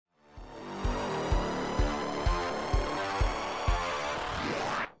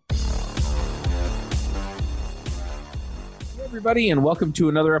Everybody, and welcome to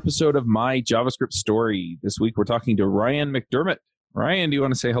another episode of My JavaScript Story. This week we're talking to Ryan McDermott. Ryan, do you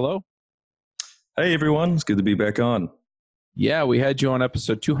want to say hello? Hey everyone, it's good to be back on. Yeah, we had you on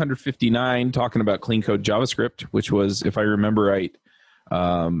episode 259 talking about clean code JavaScript, which was, if I remember right,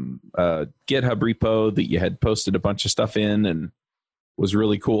 a GitHub repo that you had posted a bunch of stuff in and was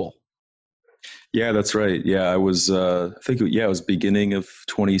really cool. Yeah, that's right. Yeah, I was, it was beginning of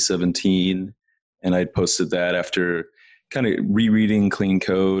 2017, and I posted that after kind of rereading clean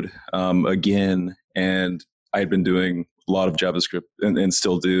code again, and I had been doing a lot of JavaScript and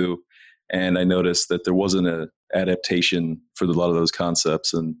still do, and I noticed that there wasn't an adaptation for a lot of those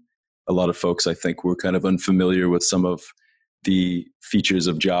concepts, and a lot of folks, I think, were kind of unfamiliar with some of the features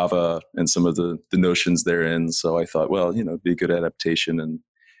of Java and some of the notions therein. So I thought, well, it'd be a good adaptation, and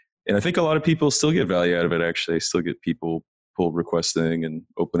I think a lot of people still get value out of it. Actually, I still get people pull requesting and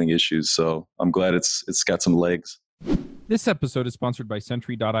opening issues. So I'm glad it's got some legs. This episode is sponsored by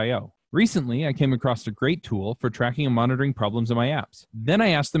Sentry.io. Recently, I came across a great tool for tracking and monitoring problems in my apps. Then I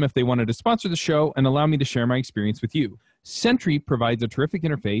asked them if they wanted to sponsor the show and allow me to share my experience with you. Sentry provides a terrific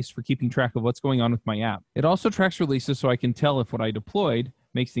interface for keeping track of what's going on with my app. It also tracks releases so I can tell if what I deployed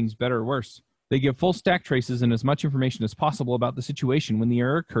makes things better or worse. They give full stack traces and as much information as possible about the situation when the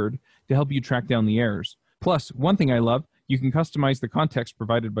error occurred to help you track down the errors. Plus, one thing I love, you can customize the context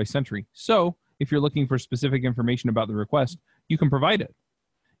provided by Sentry. So, if you're looking for specific information about the request, you can provide it.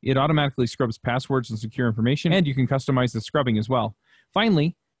 It automatically scrubs passwords and secure information, and you can customize the scrubbing as well.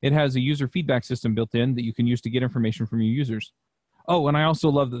 Finally, it has a user feedback system built in that you can use to get information from your users. Oh, and I also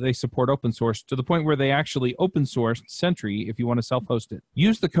love that they support open source to the point where they actually open sourced Sentry if you want to self-host it.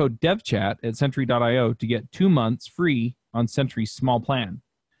 Use the code devchat at Sentry.io to get 2 months free on Sentry's small plan.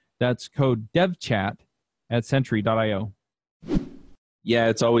 That's code devchat at Sentry.io. Yeah,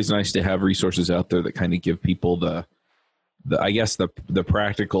 it's always nice to have resources out there that kind of give people the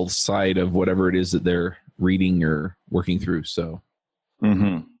practical side of whatever it is that they're reading or working through. So,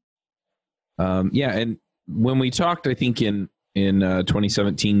 and when we talked, I think in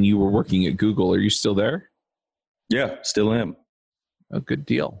 2017, you were working at Google. Are you still there? Yeah, still am. Oh, good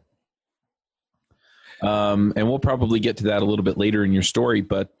deal. And we'll probably get to that a little bit later in your story,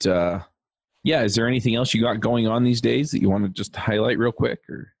 but is there anything else you got going on these days that you want to just highlight real quick?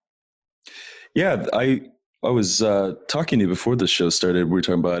 Or? Yeah, I was talking to you before the show started. We were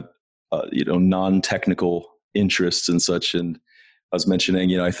talking about non-technical interests and such, and I was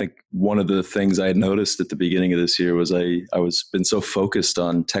mentioning, I think one of the things I had noticed at the beginning of this year was I was been so focused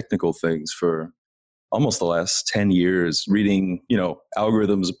on technical things for almost the last 10 years, reading,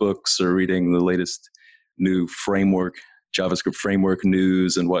 algorithms books or reading the latest new framework, JavaScript framework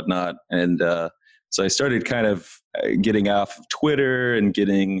news and whatnot. And so I started kind of getting off of Twitter and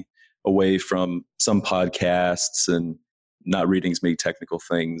getting away from some podcasts and not reading as many technical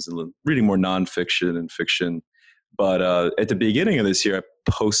things and reading more nonfiction and fiction. But at the beginning of this year,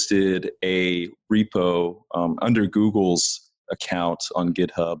 I posted a repo under Google's account on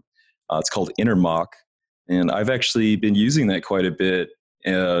GitHub. It's called Intermock, and I've actually been using that quite a bit.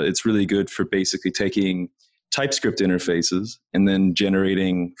 It's really good for basically taking TypeScript interfaces and then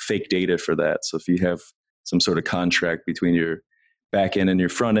generating fake data for that. So if you have some sort of contract between your back end and your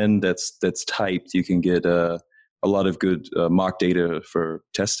front end that's typed, you can get a lot of good mock data for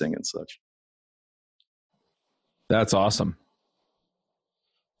testing and such. That's awesome.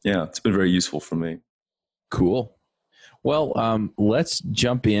 Yeah, it's been very useful for me. Cool. Well, let's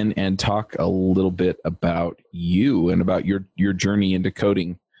jump in and talk a little bit about you and about your journey into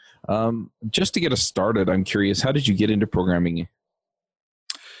coding. Just to get us started, I'm curious, how did you get into programming?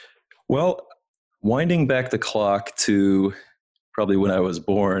 Well, winding back the clock to probably when I was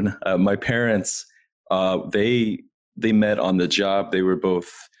born, my parents, they met on the job. They were both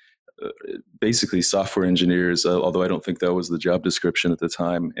basically software engineers, although I don't think that was the job description at the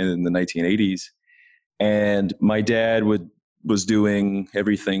time in the 1980s. And my dad was doing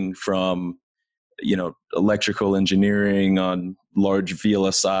everything from, electrical engineering on large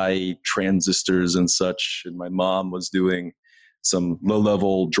VLSI transistors and such. And my mom was doing some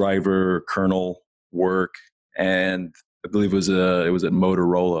low-level driver kernel work. And I believe it was at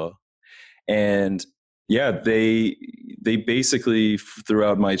Motorola. And yeah, they basically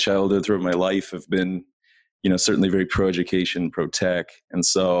throughout my childhood, throughout my life, have been, certainly very pro-education, pro-tech. And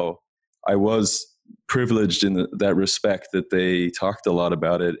so I was privileged in that respect that they talked a lot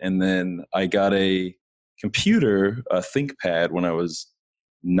about it. And then I got a computer, a ThinkPad, when I was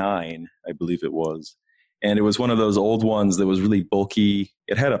 9, I believe it was. And it was one of those old ones that was really bulky.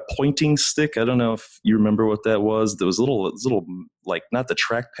 It had a pointing stick. I don't know if you remember what that was. There was a little like, not the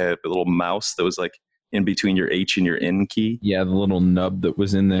trackpad, but a little mouse that was like in between your H and your N key. Yeah, the little nub that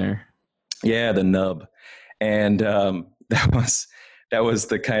was in there. Yeah, the nub. And that was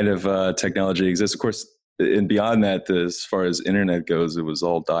the kind of technology that exists. Of course, and beyond that, as far as internet goes, it was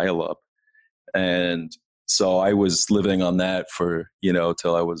all dial-up. And so I was living on that for,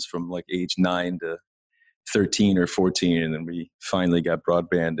 till I was from like age 9 to 13 or 14. And then we finally got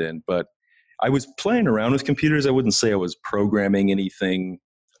broadband in. But I was playing around with computers. I wouldn't say I was programming anything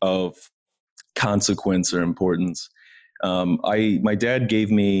of consequence or importance. My dad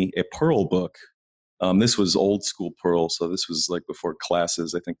gave me a Perl book. This was old school Perl, so this was like before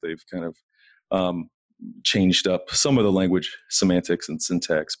classes. I think they've kind of changed up some of the language semantics and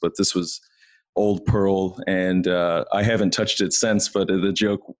syntax, but this was old Perl, and I haven't touched it since. But the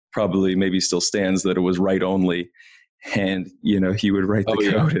joke probably maybe still stands that it was write only, and he would write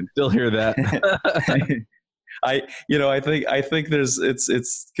the code. And still hear that. I think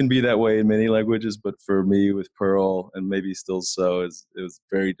it's can be that way in many languages, but for me with Perl, and maybe still so, it was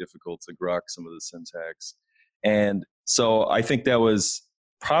very difficult to grok some of the syntax. And so I think that was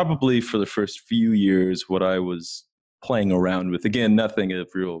probably for the first few years what I was playing around with. Again, nothing of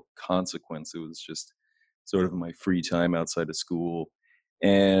real consequence. It was just sort of my free time outside of school.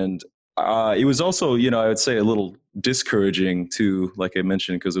 And it was also, I would say a little discouraging too, like I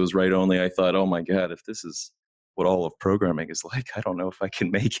mentioned, because it was write only. I thought, oh my God, if this is what all of programming is like, I don't know if I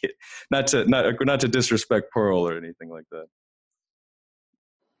can make it. Not to disrespect Perl or anything like that.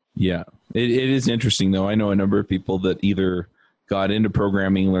 Yeah, it is interesting though. I know a number of people that either got into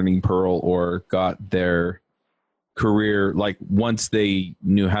programming learning Perl or got their career, like once they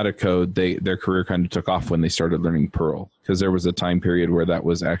knew how to code, their career kind of took off when they started learning Perl, because there was a time period where that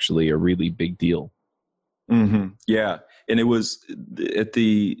was actually a really big deal. Mm-hmm. Yeah, and it was at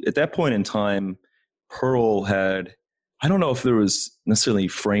that point in time, Perl had, I don't know if there was necessarily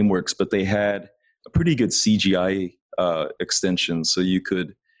frameworks, but they had a pretty good CGI extension, so you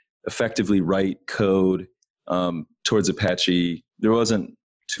could effectively write code towards Apache. There wasn't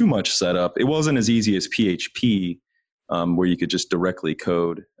too much setup. It wasn't as easy as PHP, where you could just directly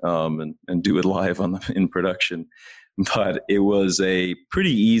code and do it live in production. But it was a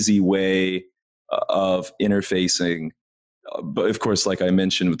pretty easy way of interfacing. But of course, like I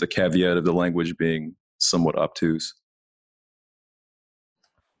mentioned, with the caveat of the language being somewhat obtuse.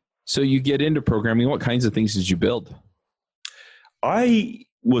 So you get into programming. What kinds of things did you build? I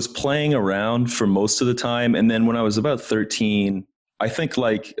was playing around for most of the time. And then when I was about 13, I think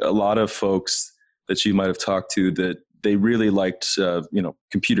like a lot of folks that you might have talked to, that they really liked,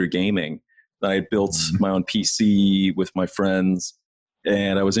 computer gaming. I built my own PC with my friends,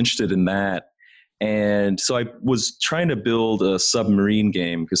 and I was interested in that. And so I was trying to build a submarine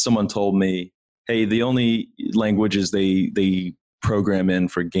game because someone told me, hey, the only languages they program in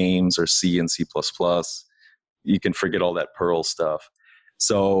for games are C and C++. You can forget all that Perl stuff.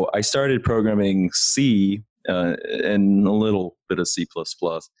 So I started programming C and a little bit of C++.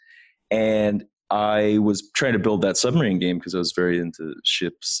 And I was trying to build that submarine game because I was very into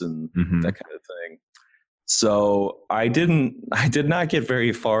ships and that kind of thing. So I did not get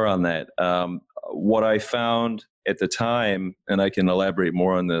very far on that. What I found at the time, and I can elaborate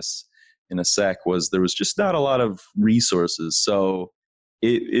more on this in a sec, was there was just not a lot of resources. So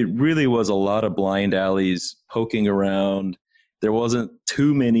it really was a lot of blind alleys, poking around. There wasn't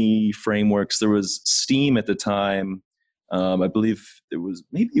too many frameworks. There was Steam at the time. I believe it was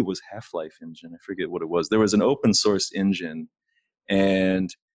Half-Life Engine. I forget what it was. There was an open source engine,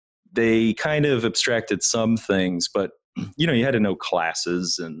 and they kind of abstracted some things, but you had to know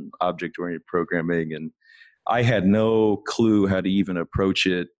classes and object-oriented programming, and I had no clue how to even approach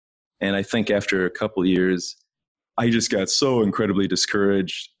it. And I think after a couple of years, I just got so incredibly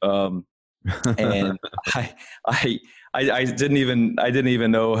discouraged, and I didn't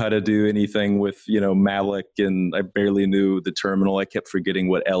even know how to do anything with malloc, and I barely knew the terminal. I kept forgetting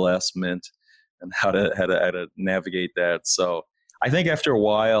what ls meant and how to navigate that. So I think after a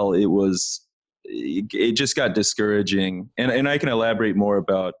while it just got discouraging, and I can elaborate more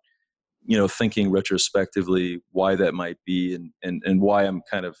about thinking retrospectively why that might be, and why I'm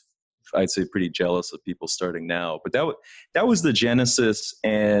kind of, I'd say, pretty jealous of people starting now. But that was the genesis,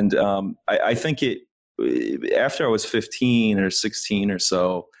 and I think after I was 15 or 16 or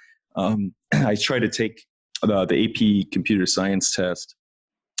so, I tried to take the AP computer science test,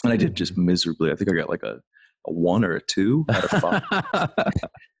 and I did just miserably. I think I got like a 1 or a 2 out of 5.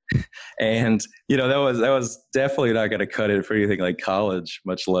 And that was definitely not going to cut it for anything like college,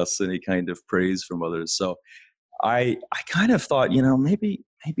 much less any kind of praise from others. So I kind of thought, maybe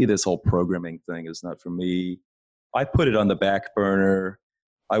this whole programming thing is not for me. I put it on the back burner.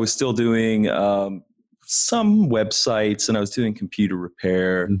 I was still doing some websites, and I was doing computer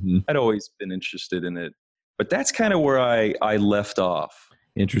repair. Mm-hmm. I'd always been interested in it, but that's kind of where I left off.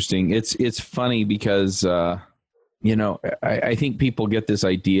 Interesting. It's funny because I think people get this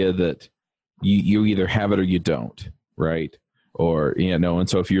idea that you either have it or you don't, right? Or and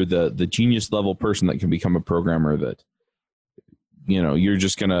so if you're the genius level person that can become a programmer, that you're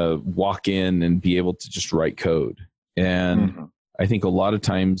just gonna walk in and be able to just write code. And I think a lot of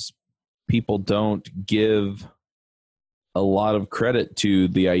times people don't give a lot of credit to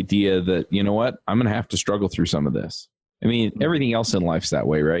the idea that, I'm going to have to struggle through some of this. I mean, everything else in life's that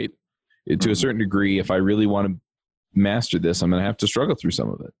way, right? To a certain degree, if I really want to master this, I'm going to have to struggle through some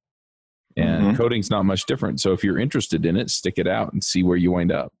of it. And coding's not much different. So if you're interested in it, stick it out and see where you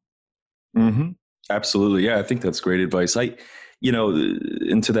wind up. Absolutely. Yeah, I think that's great advice. And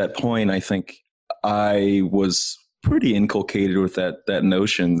to that point, I think I was pretty inculcated with that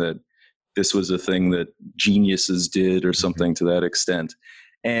notion that this was a thing that geniuses did or something to that extent.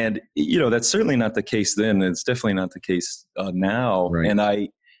 And, that's certainly not the case then. It's definitely not the case now. Right. And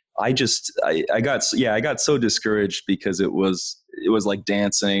I got so discouraged because it was like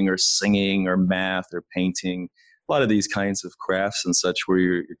dancing or singing or math or painting, a lot of these kinds of crafts and such, where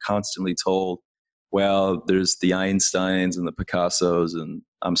you're constantly told, well, there's the Einsteins and the Picassos, and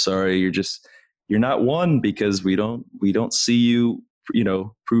I'm sorry, you're not one, because we don't see you,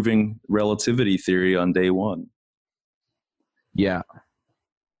 proving relativity theory on day one. Yeah.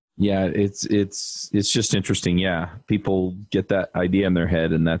 It's just interesting. Yeah. People get that idea in their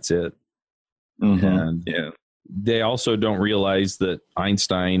head and that's it. And they also don't realize that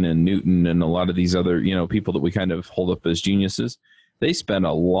Einstein and Newton and a lot of these other, people that we kind of hold up as geniuses, they spent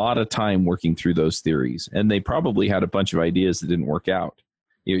a lot of time working through those theories, and they probably had a bunch of ideas that didn't work out.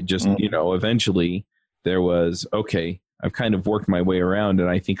 It just, eventually there was, okay, I've kind of worked my way around and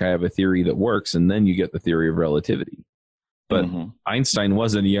I think I have a theory that works. And then you get the theory of relativity. But Einstein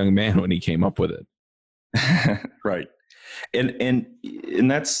wasn't a young man when he came up with it. Right.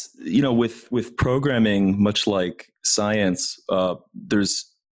 And that's, with programming, much like science,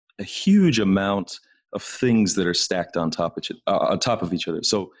 there's a huge amount of things that are stacked on top of each other.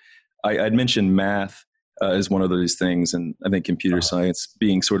 So I'd mentioned math as one of those things, and I think computer science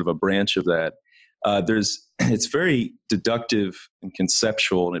being sort of a branch of that. It's very deductive and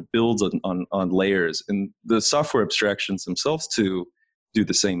conceptual, and it builds on layers, and the software abstractions themselves too do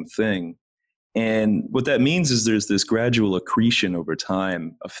the same thing. And what that means is there's this gradual accretion over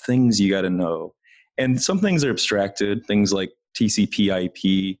time of things you got to know. And some things are abstracted, things like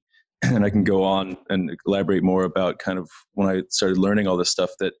TCP/IP, and I can go on and elaborate more about kind of when I started learning all this stuff,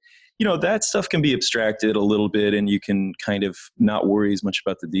 that that stuff can be abstracted a little bit and you can kind of not worry as much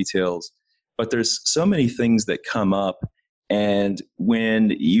about the details. But there's so many things that come up, and when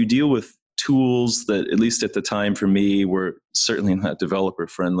you deal with tools that, at least at the time for me, were certainly not developer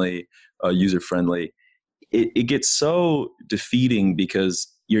friendly, user friendly, it gets so defeating because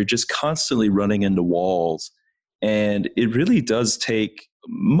you're just constantly running into walls. And it really does take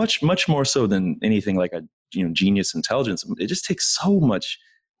much more so than anything like a genius intelligence. It just takes so much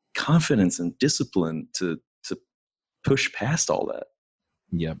confidence and discipline to push past all that.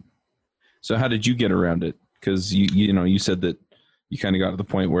 Yep. So how did you get around it? Because you said that you kind of got to the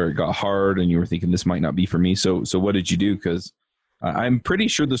point where it got hard and you were thinking this might not be for me. So what did you do? Because I'm pretty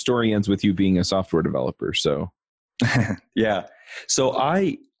sure the story ends with you being a software developer. So yeah. So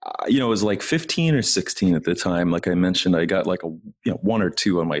I was like 15 or 16 at the time. Like I mentioned, I got like a 1 or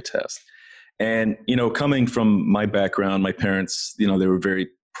 2 on my test. And, coming from my background, my parents, they were very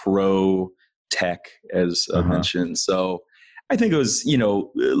pro tech, as I mentioned. So I think it was,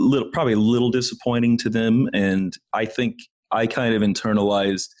 probably a little disappointing to them. And I think I kind of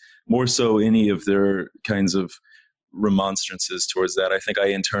internalized more so any of their kinds of remonstrances towards that. I think I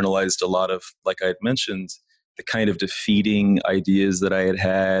internalized a lot of, like I had mentioned, the kind of defeating ideas that I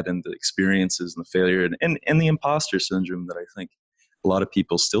had and the experiences and the failure and the imposter syndrome that I think a lot of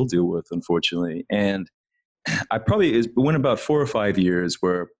people still deal with, unfortunately. And it went about 4 or 5 years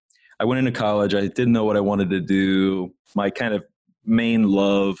where I went into college. I didn't know what I wanted to do. My kind of main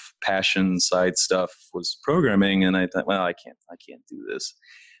love, passion side stuff was programming. And I thought, well, I can't do this.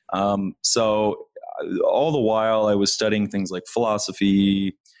 So all the while I was studying things like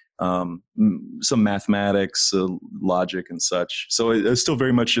philosophy, some mathematics, logic and such. So I was still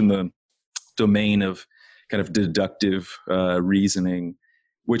very much in the domain of kind of deductive reasoning,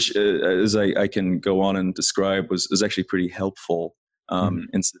 which, as I can go on and describe, was actually pretty helpful,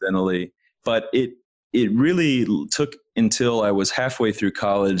 incidentally. But it really took until I was halfway through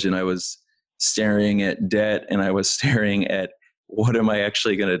college and I was staring at debt and I was staring at what am I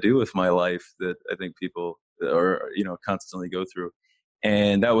actually going to do with my life that I think people are, constantly go through.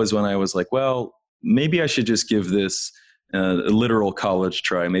 And that was when I was like, well, maybe I should just give this a literal college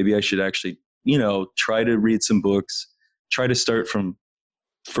try. Maybe I should actually, try to read some books, try to start from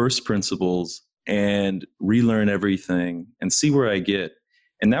first principles and relearn everything and see where I get.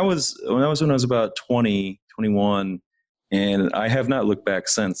 And that was when I was about 20, 21, and I have not looked back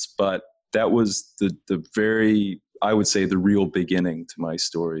since, but that was the very, I would say, the real beginning to my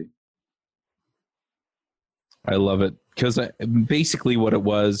story. I love it, because basically what it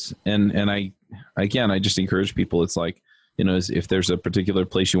was, and I just encourage people. It's like, if there's a particular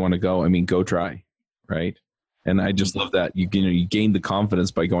place you want to go, I mean, go try, right? And I just love that you gain the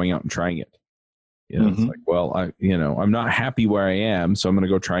confidence by going out and trying it. It's like, well, I'm not happy where I am, so I'm going to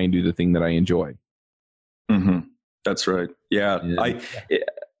go try and do the thing that I enjoy. Mm-hmm. That's right. Yeah. I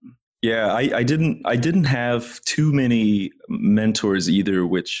didn't have too many mentors either,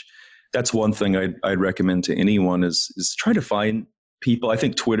 which that's one thing I'd recommend to anyone is try to find people. I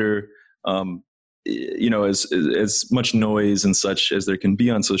think Twitter, as much noise and such as there can be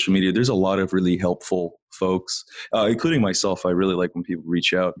on social media, there's a lot of really helpful folks, including myself. I really like when people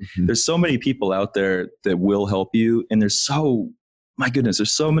reach out. Mm-hmm. There's so many people out there that will help you. And there's so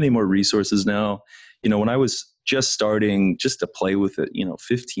many more resources now. When I was just starting just to play with it,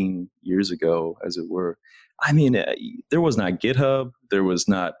 15 years ago, as it were, I mean, there was not GitHub. There was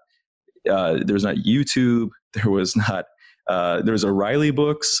not YouTube. There was O'Reilly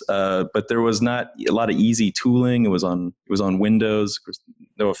books, but there was not a lot of easy tooling. It was on Windows. Of course,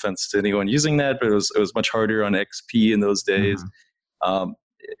 no offense to anyone using that, but it was much harder on XP in those days. Mm-hmm.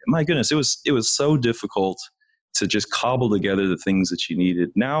 My goodness, it was so difficult to just cobble together the things that you needed.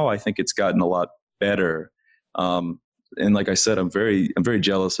 Now I think it's gotten a lot better. And like I said, I'm very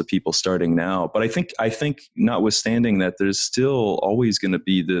jealous of people starting now. But I think notwithstanding that, there's still always going to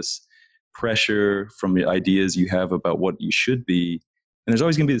be this pressure from the ideas you have about what you should be, and there's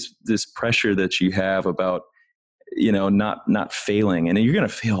always going to be this pressure that you have about not failing, and you're going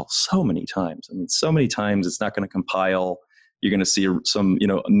to fail so many times. I mean, so many times it's not going to compile. You're going to see some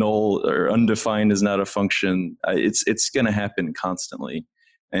null or undefined is not a function. It's going to happen constantly,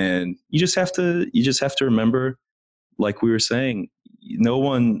 and you just have to remember, like we were saying, no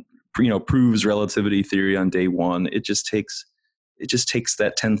one proves relativity theory on day one. It just takes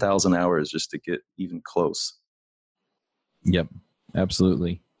that 10,000 hours just to get even close. Yep,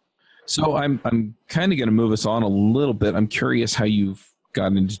 absolutely. So I'm kind of going to move us on a little bit. I'm curious how you've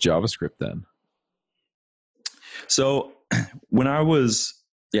gotten into JavaScript then. So when I was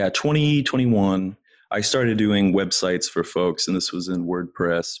 21, I started doing websites for folks, and this was in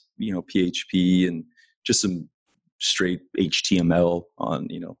WordPress, PHP, and just some straight HTML on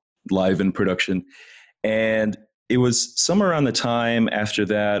live in production. And it was somewhere around the time after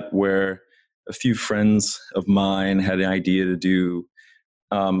that where a few friends of mine had an idea to do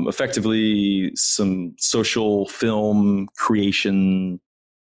effectively some social film creation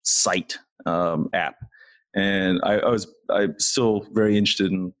site app. And I'm still very interested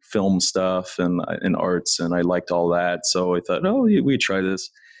in film stuff and arts, and I liked all that. So I thought, we try this.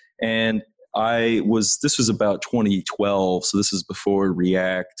 And this was about 2012, so this is before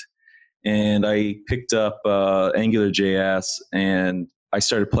React. And I picked up AngularJS, and I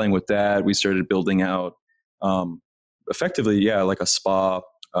started playing with that. We started building out effectively, like a spa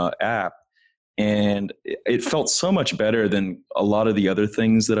app. And it felt so much better than a lot of the other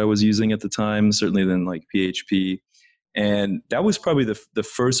things that I was using at the time, certainly than like PHP. And that was probably the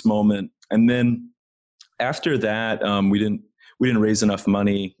first moment. And then after that, we didn't raise enough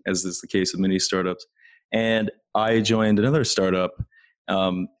money, as is the case with many startups. And I joined another startup.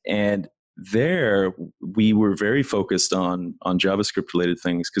 And there we were very focused on JavaScript related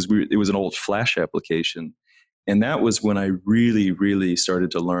things, because it was an old Flash application. And that was when I really, really started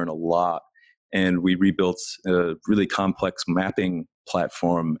to learn a lot. And we rebuilt a really complex mapping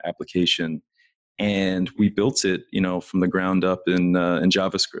platform application. And we built it, from the ground up in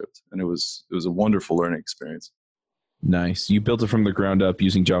JavaScript. And it was a wonderful learning experience. Nice. You built it from the ground up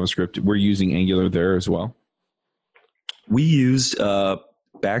using JavaScript. We're using Angular there as well. We used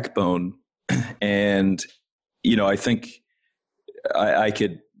Backbone, and I think I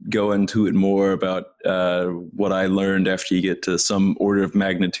could go into it more about what I learned after you get to some order of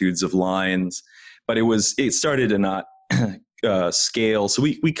magnitudes of lines, but it started to not scale. So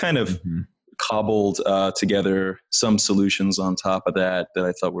we kind of cobbled together some solutions on top of that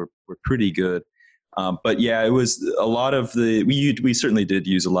I thought were pretty good. But yeah, it was a lot of we certainly did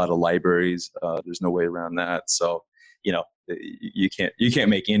use a lot of libraries. There's no way around that. So you can't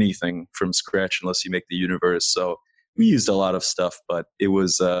make anything from scratch unless you make the universe. So we used a lot of stuff, but it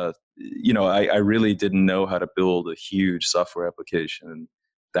was, I really didn't know how to build a huge software application. And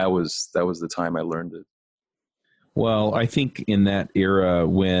that was the time I learned it. Well, I think in that era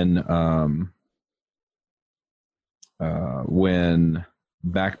when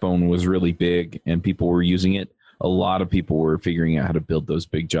Backbone was really big and people were using it, a lot of people were figuring out how to build those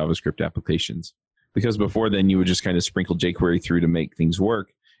big JavaScript applications. Because before then, you would just kind of sprinkle jQuery through to make things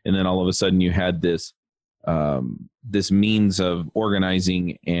work, and then all of a sudden, you had this means of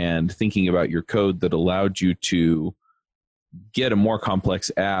organizing and thinking about your code that allowed you to get a more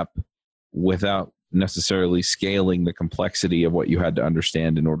complex app without necessarily scaling the complexity of what you had to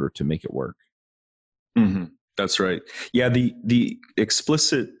understand in order to make it work. Mm-hmm. That's right. Yeah, the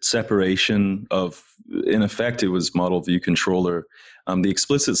explicit separation of, in effect, it was model view controller. The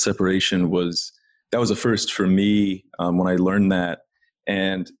explicit separation was a first for me when I learned that,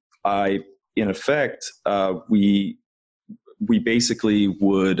 and in effect, we basically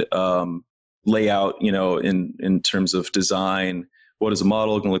would lay out, in terms of design, what is a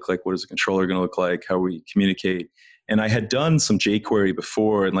model going to look like? What is a controller going to look like? How we communicate? And I had done some jQuery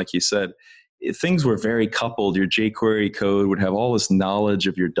before, and like you said, things were very coupled. Your jQuery code would have all this knowledge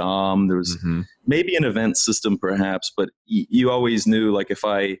of your DOM. There was maybe an event system, perhaps, but you always knew, like, if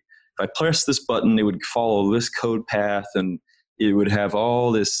I press this button, it would follow this code path, and it would have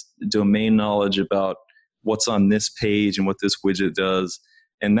all this domain knowledge about what's on this page and what this widget does.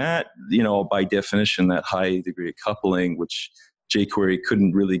 And that, by definition, that high degree of coupling, which jQuery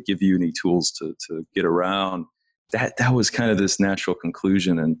couldn't really give you any tools to get around, that was kind of this natural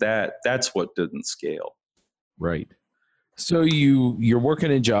conclusion, and that's what didn't scale. Right. So you're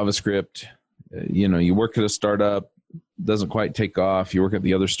working in JavaScript, you work at a startup, doesn't quite take off. You work at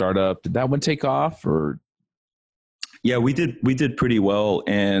the other startup. Did that one take off, or? Yeah, we did pretty well,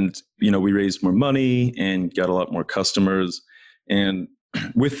 and we raised more money and got a lot more customers, and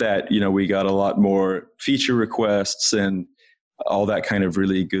with that, we got a lot more feature requests and all that kind of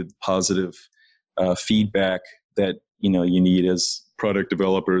really good positive feedback that you need as product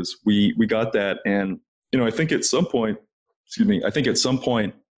developers. We got that, and I think at some point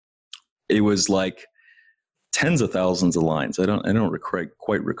it was like tens of thousands of lines. I don't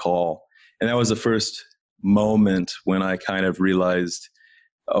quite recall, and that was the first moment when I kind of realized,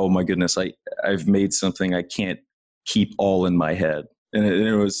 oh my goodness, I've made something I can't keep all in my head, and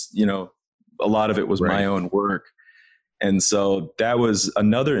it was a lot of it was my own work, and so that was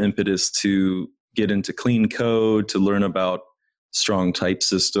another impetus to get into clean code, to learn about strong type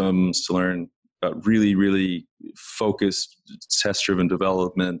systems, to learn about really, really focused test-driven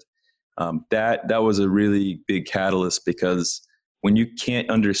development. That was a really big catalyst, because when you can't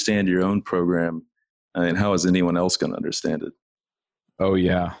understand your own program, and how is anyone else going to understand it? Oh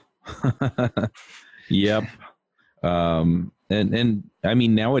yeah. Yep. And I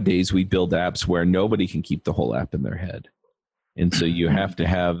mean, nowadays we build apps where nobody can keep the whole app in their head. And so you have to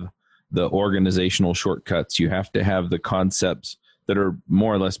have the organizational shortcuts. You have to have the concepts that are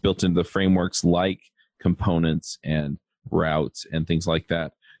more or less built into the frameworks, like components and routes and things like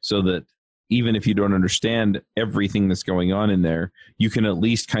that, so that even if you don't understand everything that's going on in there, you can at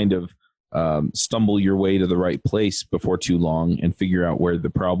least kind of stumble your way to the right place before too long and figure out where the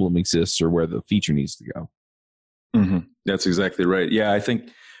problem exists or where the feature needs to go. Mm-hmm. That's exactly right. Yeah, I think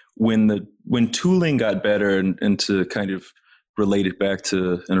when tooling got better, and to kind of relate it back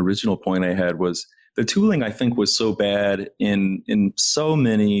to an original point I had, was the tooling, I think, was so bad in so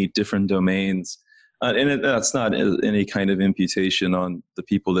many different domains. That's not any kind of imputation on the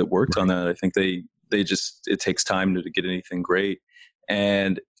people that worked on that. I think it takes time to get anything great.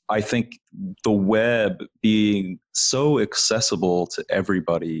 And I think the web being so accessible to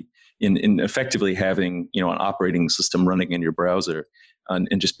everybody, in effectively having an operating system running in your browser,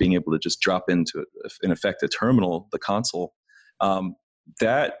 and just being able to just drop into it, in effect, a terminal, the console,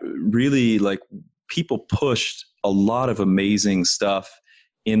 that really, like, people pushed a lot of amazing stuff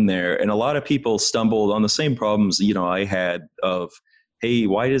in there, and a lot of people stumbled on the same problems I had of, hey,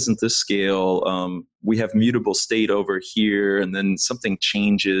 why doesn't this scale? We have mutable state over here, and then something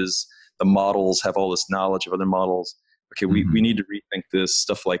changes. The models have all this knowledge of other models. Okay, we need to rethink this.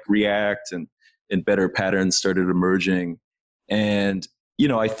 Stuff like React and better patterns started emerging, and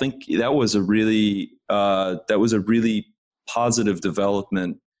I think that was a really positive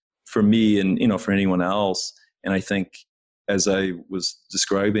development for me, and for anyone else. And I think, as I was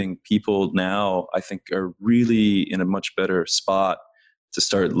describing, people now, I think, are really in a much better spot to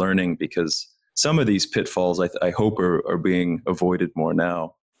start learning, because some of these pitfalls I hope are being avoided more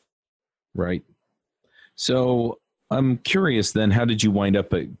now. Right. So I'm curious then, how did you wind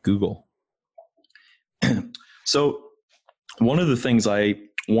up at Google? So one of the things I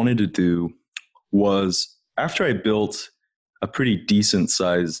wanted to do was, after I built a pretty decent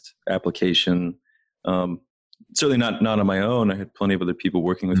sized application, certainly not on my own. I had plenty of other people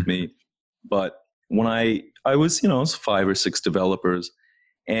working with me, but when I was, it was 5 or 6 developers,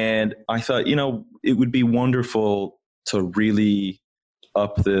 and I thought, it would be wonderful to really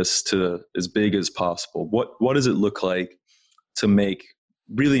up this to as big as possible. What does it look like to make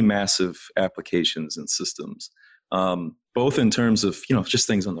really massive applications and systems, both in terms of just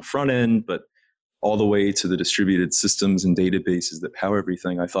things on the front end, but all the way to the distributed systems and databases that power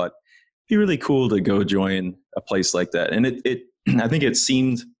everything. I thought it'd be really cool to go join a place like that, and it I think it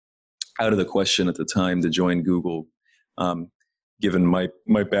seemed out of the question at the time to join Google, given my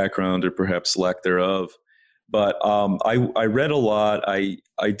background or perhaps lack thereof. But I read a lot. I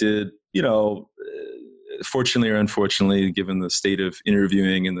did, fortunately or unfortunately, given the state of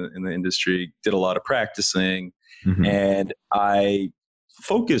interviewing in the industry, did a lot of practicing, and I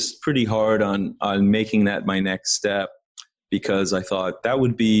focused pretty hard on making that my next step, because I thought that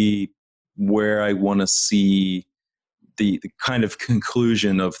would be where I want to see the kind of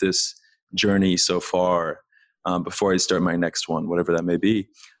conclusion of this journey so far, before I start my next one, whatever that may be,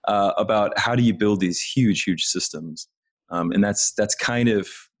 about how do you build these huge systems. And that's kind of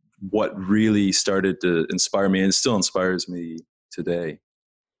what really started to inspire me, and still inspires me today.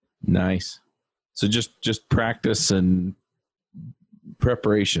 Nice. So just practice and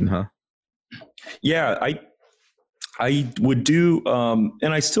preparation, huh? Yeah, I would do,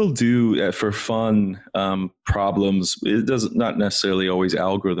 and I still do, for fun, problems. It doesn't, not necessarily always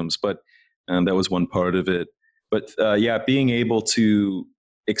algorithms, but that was one part of it. But being able to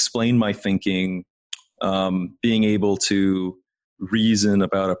explain my thinking, being able to reason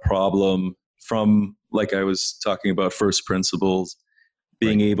about a problem from, like I was talking about, first principles,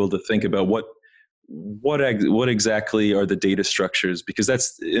 being able to think about what exactly are the data structures, because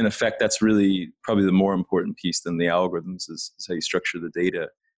that's, in effect, that's really probably the more important piece than the algorithms, is how you structure the data.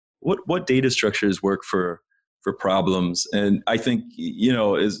 What data structures work for problems? And I think,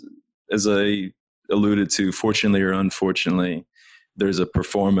 as I alluded to, fortunately or unfortunately, there's a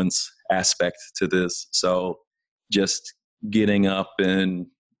performance aspect to this. So just getting up and,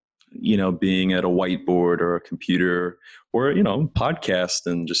 being at a whiteboard or a computer or, podcast,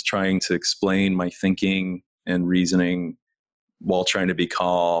 and just trying to explain my thinking and reasoning while trying to be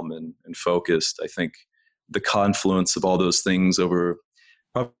calm and focused. I think the confluence of all those things over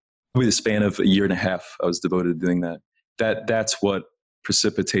probably the span of a year and a half, I was devoted to doing that. That's what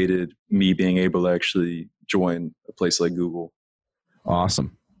precipitated me being able to actually join a place like Google.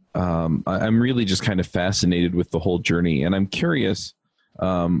 Awesome. I'm really just kind of fascinated with the whole journey, and I'm curious,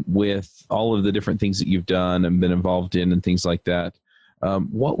 with all of the different things that you've done and been involved in and things like that.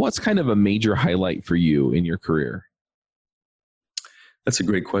 What's kind of a major highlight for you in your career? That's a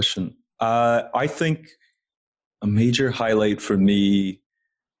great question. I think a major highlight for me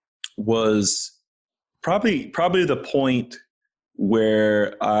was probably the point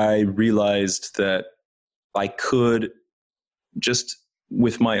where I realized that I could, just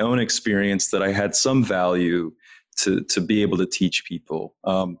with my own experience, that I had some value to be able to teach people.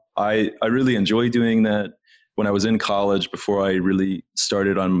 I really enjoy doing that. When I was in college, before I really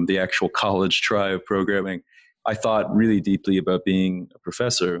started on the actual college try of programming, I thought really deeply about being a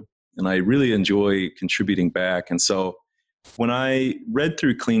professor, and I really enjoy contributing back. And so when I read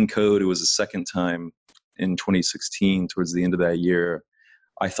through Clean Code, it was the second time in 2016, towards the end of that year,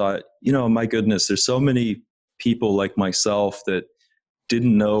 I thought, my goodness, there's so many people like myself that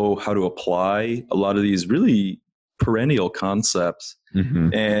didn't know how to apply a lot of these really perennial concepts.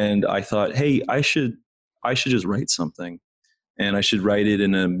 And I thought, hey, I should just write something, and I should write it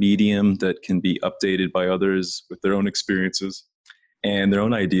in a medium that can be updated by others with their own experiences and their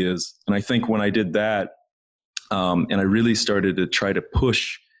own ideas. And I think when I did that, and I really started to try to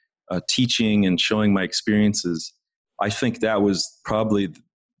push teaching and showing my experiences, I think that was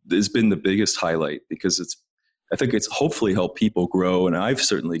has been the biggest highlight, because I think it's hopefully helped people grow. And I've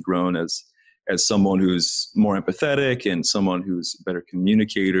certainly grown as someone who's more empathetic and someone who's a better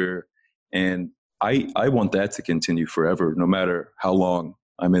communicator. And I want that to continue forever, no matter how long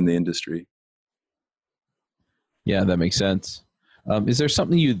I'm in the industry. Yeah, that makes sense. Is there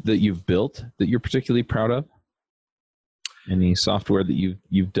something that you've built that you're particularly proud of? Any software that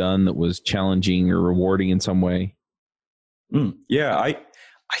you've done that was challenging or rewarding in some way? Yeah, I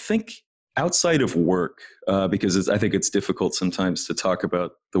think outside of work, because I think it's difficult sometimes to talk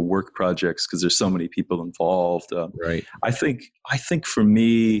about the work projects because there's so many people involved. Right. I think for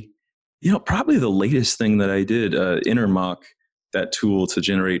me, probably the latest thing that I did, Intermock, that tool to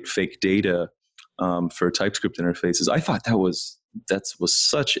generate fake data. for TypeScript interfaces. I thought that was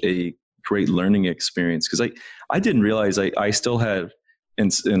such a great learning experience, because I didn't realize I still had,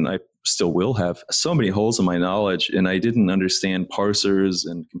 and I still will have, so many holes in my knowledge, and I didn't understand parsers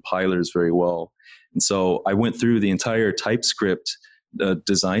and compilers very well. And so I went through the entire TypeScript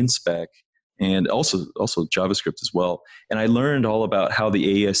design spec, and also JavaScript as well. And I learned all about how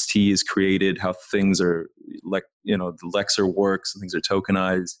the AST is created, how things are, like, the Lexer works, and things are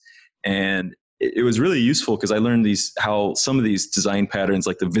tokenized. And it was really useful because I learned how some of these design patterns,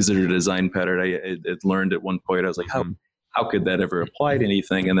 like the visitor design pattern, I learned at one point. I was like, how could that ever apply to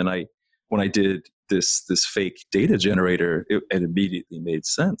anything? And then when I did this fake data generator, it immediately made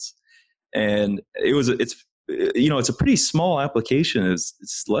sense. And it's a pretty small application.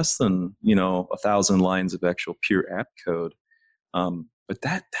 It's less than 1,000 lines of actual pure app code. But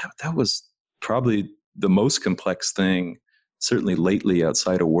that was probably the most complex thing, certainly lately,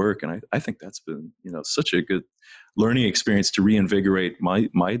 outside of work. And I think that's been such a good learning experience to reinvigorate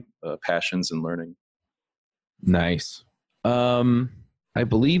my passions in learning. Nice. I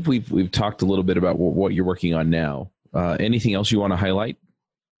believe we've talked a little bit about what you're working on now. Anything else you want to highlight?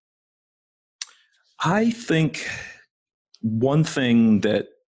 I think one thing that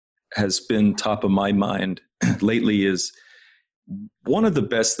has been top of my mind lately is one of the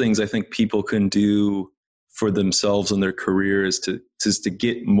best things I think people can do for themselves in their career is to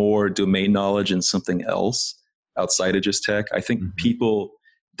get more domain knowledge in something else outside of just tech. I think people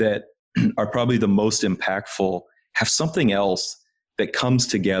that are probably the most impactful have something else that comes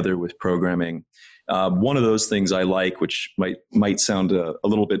together with programming. One of those things I like, which might sound a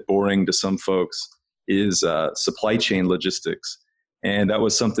little bit boring to some folks, is supply chain logistics. And that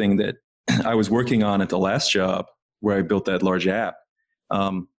was something that I was working on at the last job where I built that large app.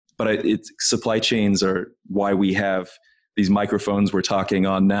 But supply chains are why we have these microphones we're talking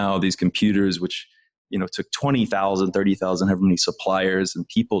on now, these computers, which took 20,000, 30,000, however many suppliers and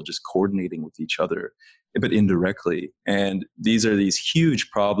people just coordinating with each other, but indirectly. And these are these huge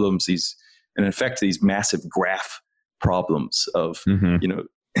problems, and in effect, these massive graph problems of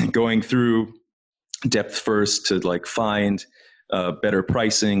going through depth first to find better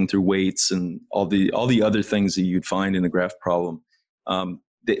pricing through weights and all the other things that you'd find in a graph problem.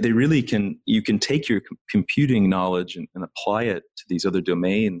 They really you can take your computing knowledge and apply it to these other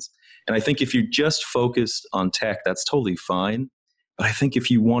domains. And I think if you're just focused on tech, that's totally fine. But I think if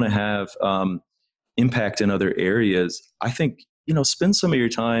you want to have impact in other areas, I think spend some of your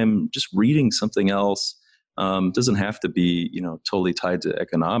time just reading something else. Doesn't have to be totally tied to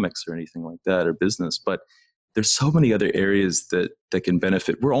economics or anything like that, or business, but there's so many other areas that can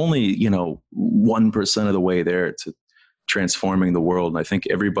benefit. We're only 1% of the way there to transforming the world, and I think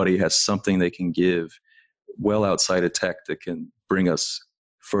everybody has something they can give well outside of tech that can bring us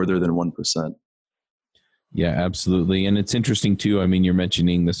further than 1%. Yeah, absolutely. And it's interesting too. I mean, you're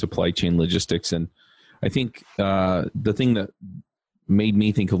mentioning the supply chain logistics, and I think the thing that made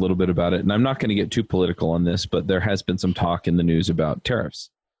me think a little bit about it, and I'm not going to get too political on this, but there has been some talk in the news about tariffs.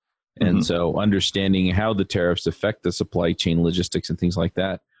 And so understanding how the tariffs affect the supply chain logistics and things like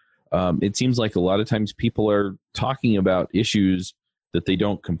that, it seems like a lot of times people are talking about issues that they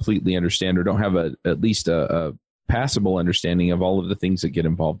don't completely understand, or don't have at least a passable understanding of all of the things that get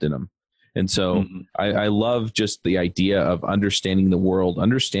involved in them. And so I love just the idea of understanding the world,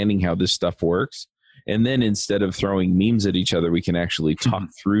 understanding how this stuff works. And then instead of throwing memes at each other, we can actually talk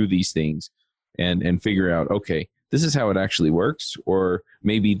through these things and figure out, okay, this is how it actually works, or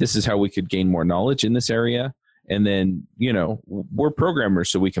maybe this is how we could gain more knowledge in this area. And then, we're programmers,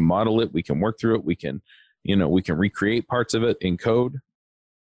 so we can model it, we can work through it, we can recreate parts of it in code,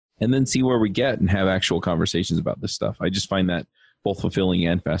 and then see where we get and have actual conversations about this stuff. I just find that both fulfilling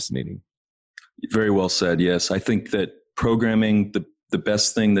and fascinating. Very well said. Yes. I think that programming, the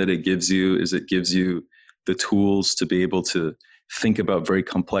best thing that it gives you is it gives you the tools to be able to think about very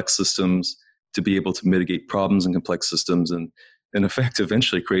complex systems, to be able to mitigate problems in complex systems, and in effect,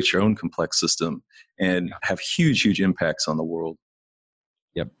 eventually create your own complex system and have huge, huge impacts on the world.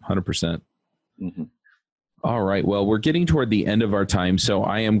 Yep, 100%. All right. Well, we're getting toward the end of our time, so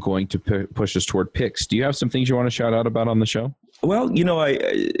I am going to push us toward picks. Do you have some things you want to shout out about on the show? Well, I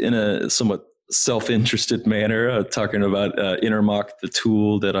in a somewhat self-interested manner, talking about Intermock, the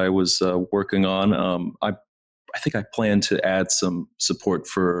tool that I was working on. I think I plan to add some support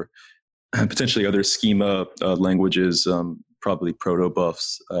for potentially other schema languages, probably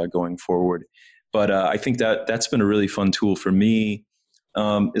protobufs going forward. But I think that's been a really fun tool for me.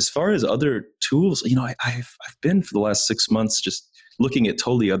 As far as other tools, I've been for the last 6 months just looking at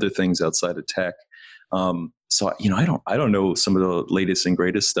totally other things outside of tech. So, I don't know some of the latest and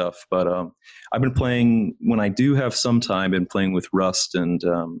greatest stuff, but I've been playing when I do have some time. Been playing with Rust and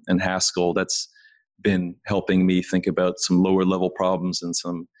Haskell. That's been helping me think about some lower level problems and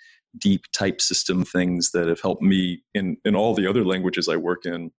some deep type system things that have helped me in all the other languages I work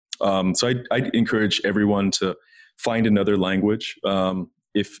in. So I'd encourage everyone to find another language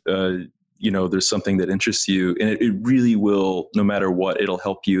if there's something that interests you, and it really will, no matter what, it'll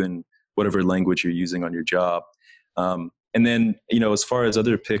help you in whatever language you're using on your job. And then, as far as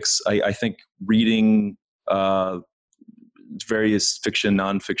other picks, I think reading various fiction,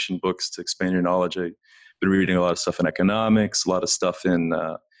 nonfiction books to expand your knowledge. I've been reading a lot of stuff in economics, a lot of stuff in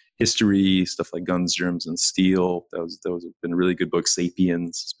history, stuff like Guns, Germs, and Steel. Those have been really good books.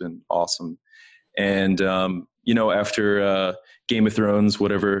 Sapiens has been awesome. And, after Game of Thrones,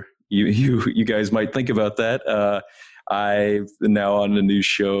 whatever you guys might think about that, I've been now on a new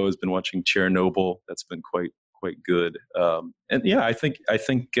show. Has been watching Chernobyl. That's been quite good. And yeah, I think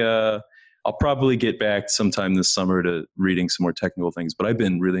I'll probably get back sometime this summer to reading some more technical things. But I've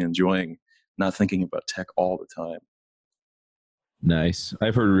been really enjoying not thinking about tech all the time. Nice.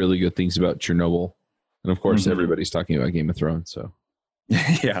 I've heard really good things about Chernobyl, and of course, everybody's talking about Game of Thrones. So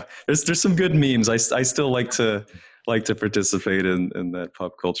yeah, there's some good memes. I still like to participate in that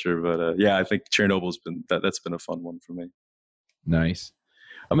pop culture, but yeah, I think Chernobyl's been that's been a fun one for me. Nice.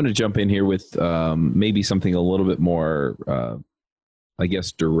 I'm going to jump in here with maybe something a little bit more, I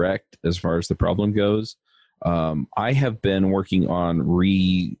guess, direct as far as the problem goes. I have been working on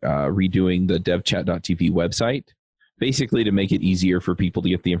redoing the devchat.tv website, basically to make it easier for people to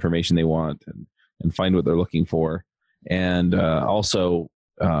get the information they want and find what they're looking for. And also,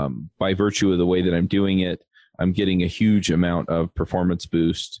 by virtue of the way that I'm doing it, I'm getting a huge amount of performance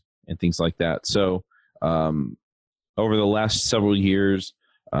boost and things like that. So over the last several years,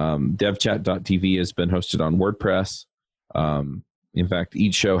 devchat.tv has been hosted on WordPress. In fact,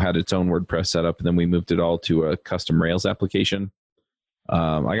 each show had its own WordPress setup, and then we moved it all to a custom Rails application.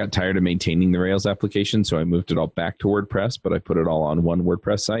 I got tired of maintaining the Rails application, so I moved it all back to WordPress, but I put it all on one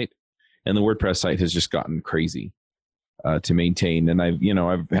WordPress site. And the WordPress site has just gotten crazy to maintain. And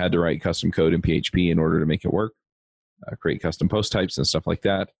I've had to write custom code in PHP in order to make it work, create custom post types and stuff like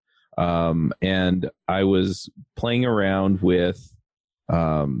that. And I was playing around with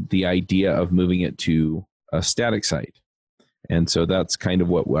the idea of moving it to a static site. And so that's kind of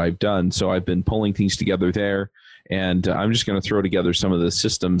what I've done. So I've been pulling things together there, and I'm just going to throw together some of the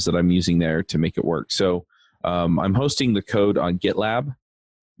systems that I'm using there to make it work. So I'm hosting the code on GitLab.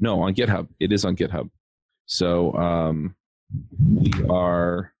 No, on GitHub. It is on GitHub. So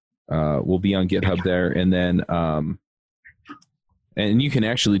we'll be on GitHub there, and then and you can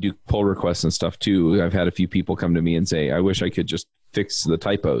actually do pull requests and stuff too. I've had a few people come to me and say, I wish I could just fix the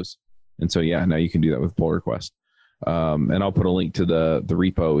typos. And so, yeah, now you can do that with pull request. And I'll put a link to the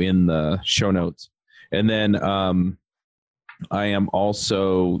repo in the show notes. And then I am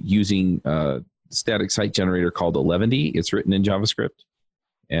also using a static site generator called Eleventy. It's written in JavaScript,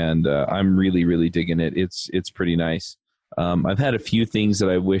 and I'm really, really digging it. It's pretty nice. I've had a few things that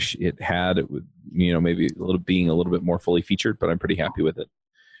I wish it had. It would, maybe being a little bit more fully featured, but I'm pretty happy with it.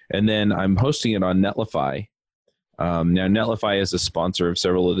 And then I'm hosting it on Netlify. Now, Netlify is a sponsor of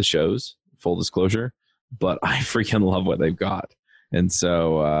several of the shows, full disclosure, but I freaking love what they've got. And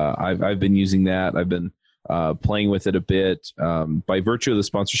so I've been using that. I've been playing with it a bit. By virtue of the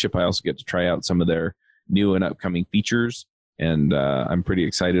sponsorship, I also get to try out some of their new and upcoming features. And I'm pretty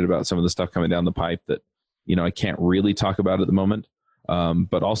excited about some of the stuff coming down the pipe that, I can't really talk about at the moment.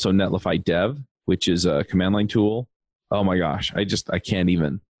 But also Netlify Dev, which is a command line tool. Oh my gosh, I can't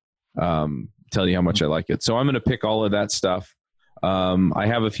even tell you how much I like it. So I'm going to pick all of that stuff. I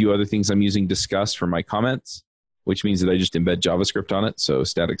have a few other things I'm using Disqus for my comments, which means that I just embed JavaScript on it. So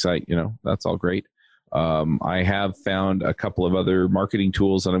static site, that's all great. I have found a couple of other marketing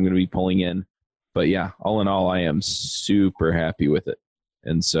tools that I'm going to be pulling in. But yeah, all in all, I am super happy with it.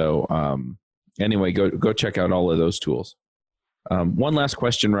 And so anyway, go check out all of those tools. One last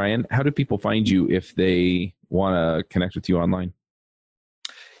question, Ryan. How do people find you if they want to connect with you online?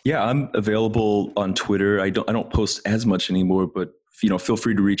 Yeah, I'm available on Twitter. I don't post as much anymore, but feel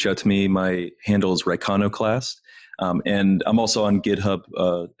free to reach out to me. My handle is Raiconoclast. And I'm also on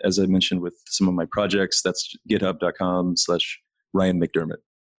GitHub, as I mentioned, with some of my projects. That's github.com/Ryan McDermott.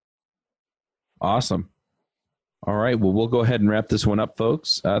 Awesome. All right. Well, we'll go ahead and wrap this one up,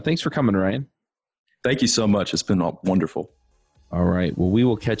 folks. Thanks for coming, Ryan. Thank you so much. It's been wonderful. All right. Well, we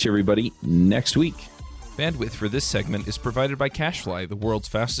will catch everybody next week. Bandwidth for this segment is provided by CacheFly, the world's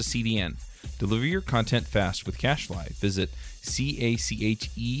fastest CDN. Deliver your content fast with CacheFly. Visit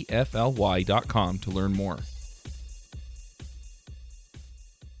CACHEFLY.com to learn more.